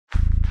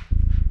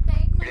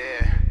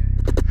Yeah.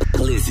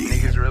 Plizzy.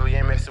 Niggas really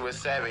ain't messing with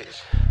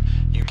Savage.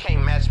 You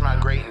can't match my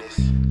greatness.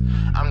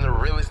 I'm the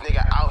realest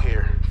nigga out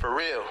here, for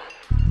real.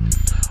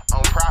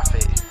 On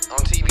Profit, on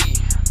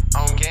TV,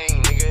 on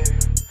game, nigga.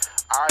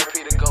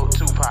 RIP to GOAT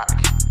Tupac.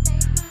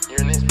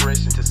 You're an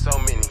inspiration to so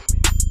many.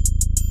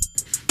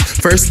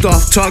 First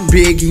off, talk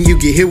big and you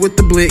get hit with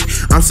the blick.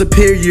 I'm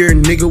superior,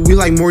 nigga, we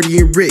like Morty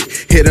and Rick.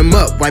 Hit him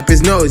up, wipe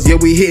his nose, yeah,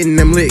 we hitting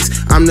them licks.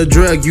 I'm the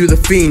drug, you the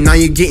fiend, now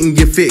you getting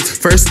your fix.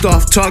 First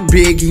off, talk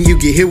big and you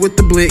get hit with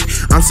the blick.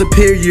 I'm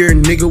superior,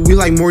 nigga, we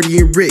like Morty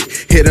and Rick.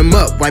 Hit him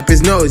up, wipe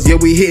his nose, yeah,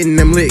 we hitting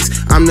them licks.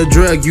 I'm the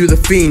drug, you the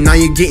fiend, now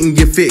you getting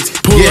your fix.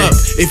 Pull up,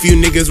 if you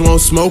niggas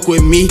won't smoke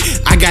with me.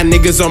 I got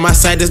niggas on my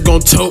side that's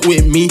gon' tote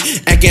with me.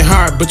 Acting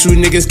hard, but you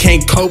niggas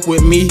can't cope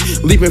with me.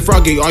 Leaping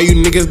froggy, all you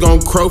niggas gon'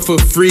 crow for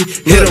free.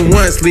 Hit him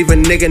once, leave a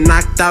nigga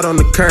knocked out on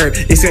the curb.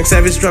 It's Young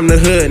Savage from the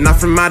hood, not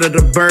from out of the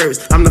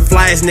burbs. I'm the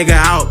flyest nigga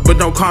out, but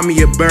don't call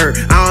me a bird.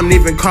 I don't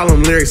even call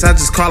them lyrics, I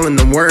just callin'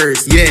 them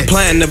words, yeah.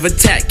 Plan of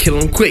attack, kill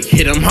him quick,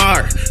 hit him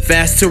hard.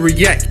 Fast to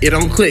react, it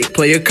don't click,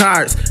 play your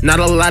cards. Not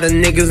a lot of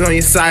niggas on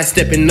your side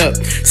stepping up.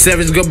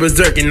 Savage go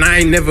berserk and I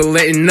ain't never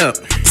letting up.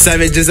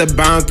 Savage is a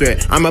bound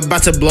threat, I'm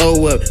about to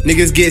blow up.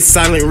 Niggas get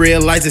silent,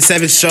 realize that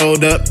Savage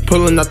showed up.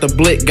 Pulling out the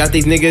blick, got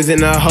these niggas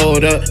in a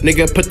hold up.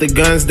 Nigga put the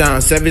guns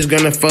down, Savage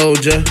gonna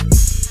fold ya.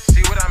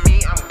 See what I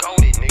mean? I'm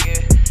goated,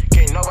 nigga.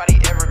 Can't nobody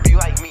ever be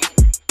like me.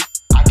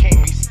 I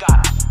can't be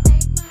stopped.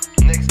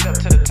 Next up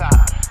to the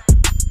top.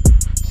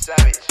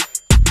 Savage.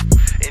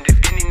 And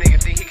if any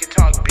nigga think he can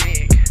talk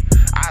big,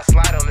 I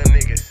slide on them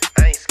niggas.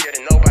 I ain't scared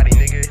of nobody,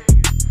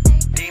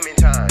 nigga. Demon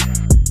time.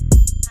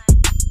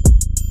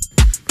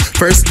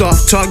 First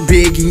off, talk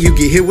big and you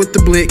get hit with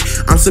the blick.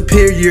 I'm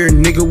superior,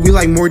 nigga, we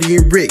like Morty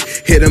and Rick.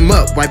 Hit him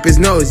up, wipe his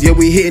nose, yeah,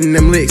 we hitting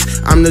them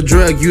licks. I'm the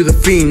drug, you the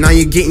fiend, now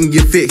you getting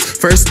your fix.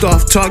 First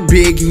off, talk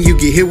big and you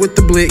get hit with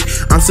the blick.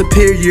 I'm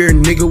superior,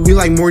 nigga, we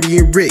like Morty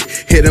and Rick.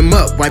 Hit him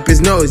up, wipe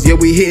his nose, yeah,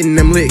 we hitting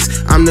them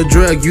licks. I'm the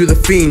drug, you the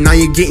fiend, now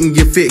you getting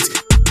your fix.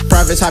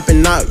 Profits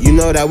hopping out, you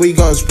know that we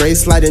gon' spray.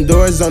 Sliding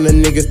doors on the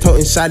niggas,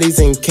 toting shotties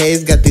in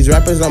K's. Got these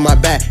rappers on my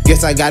back,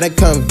 guess I gotta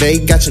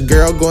convey. Got your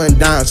girl going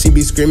down, she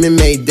be screaming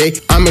Mayday.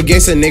 I'm a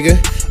gangster nigga,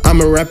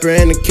 I'm a rapper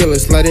and a killer.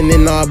 Sliding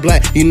in all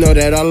black, you know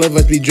that all of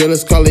us be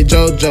drillers. Call it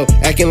JoJo,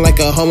 acting like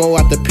a homo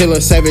out the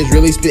pillar. Savage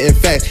really spitting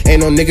facts,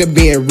 ain't no nigga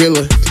being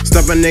realer.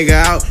 Stump a nigga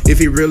out if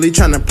he really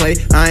tryna play.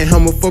 I ain't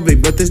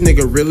homophobic, but this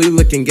nigga really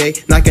looking gay.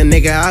 Knock a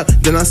nigga out,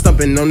 then I'm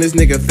stumping on this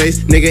nigga face.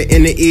 Nigga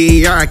in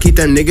the ER, I keep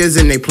them niggas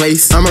in their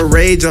place. I'm a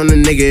rage on the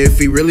nigga if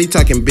he really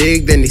talking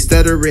big, then he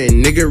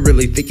stuttering. Nigga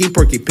really think he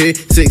Porky Pig.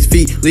 6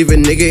 feet, leave a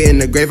nigga in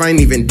the grave, I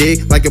ain't even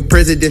dig. Like a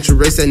presidential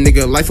race, that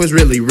nigga life was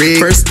really rigged.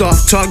 First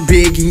off, talk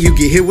big and you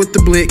get hit with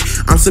the blick.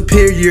 I'm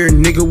superior,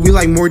 nigga, we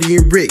like Morty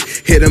and Rick.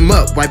 Hit him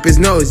up, wipe his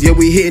nose, yeah,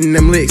 we hitting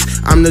them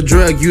licks. I'm the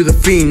drug, you the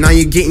fiend, now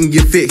you getting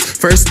your fix.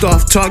 First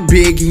off, talk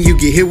big and you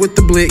get hit with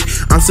the blick.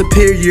 I'm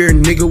superior,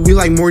 nigga, we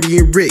like Morty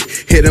and Rick.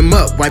 Hit him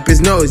up, wipe his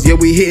nose, yeah,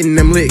 we hitting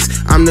them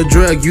licks. I'm the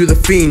drug, you the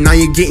fiend, now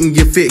you getting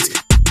your fix.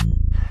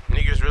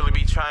 Niggas really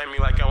be trying me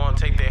like I won't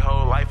take their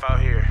whole life out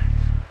here.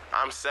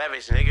 I'm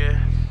Savage, nigga.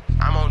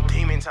 I'm on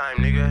demon time,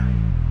 nigga.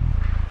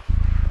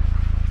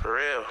 For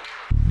real.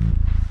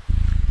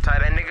 Tie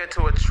that nigga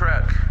to a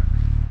truck.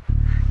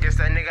 Guess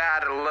that nigga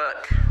out of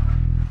luck.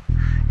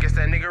 Guess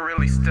that nigga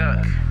really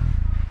stuck.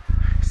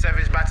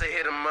 Savage about to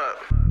hit him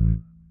up.